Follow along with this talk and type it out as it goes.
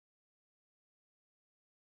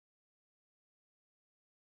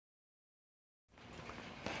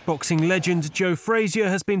Boxing legend Joe Frazier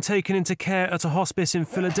has been taken into care at a hospice in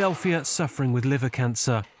Philadelphia, suffering with liver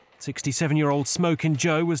cancer. 67-year-old Smokin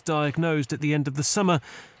Joe was diagnosed at the end of the summer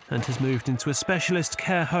and has moved into a specialist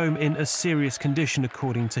care home in a serious condition,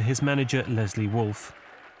 according to his manager, Leslie Wolfe.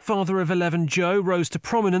 Father of 11 Joe rose to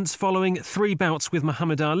prominence following 3 bouts with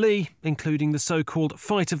Muhammad Ali, including the so-called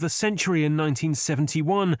Fight of the Century in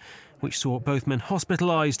 1971, which saw both men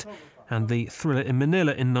hospitalised, and the Thriller in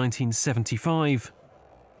Manila in 1975.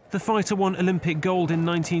 The fighter won Olympic gold in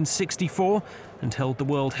 1964 and held the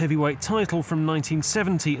world heavyweight title from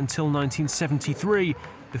 1970 until 1973,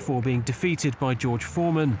 before being defeated by George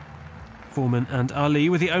Foreman. Foreman and Ali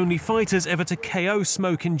were the only fighters ever to KO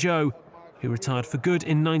Smokin Joe, who retired for good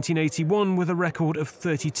in 1981 with a record of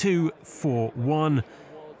 32-4-1.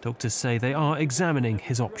 Doctors say they are examining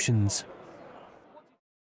his options.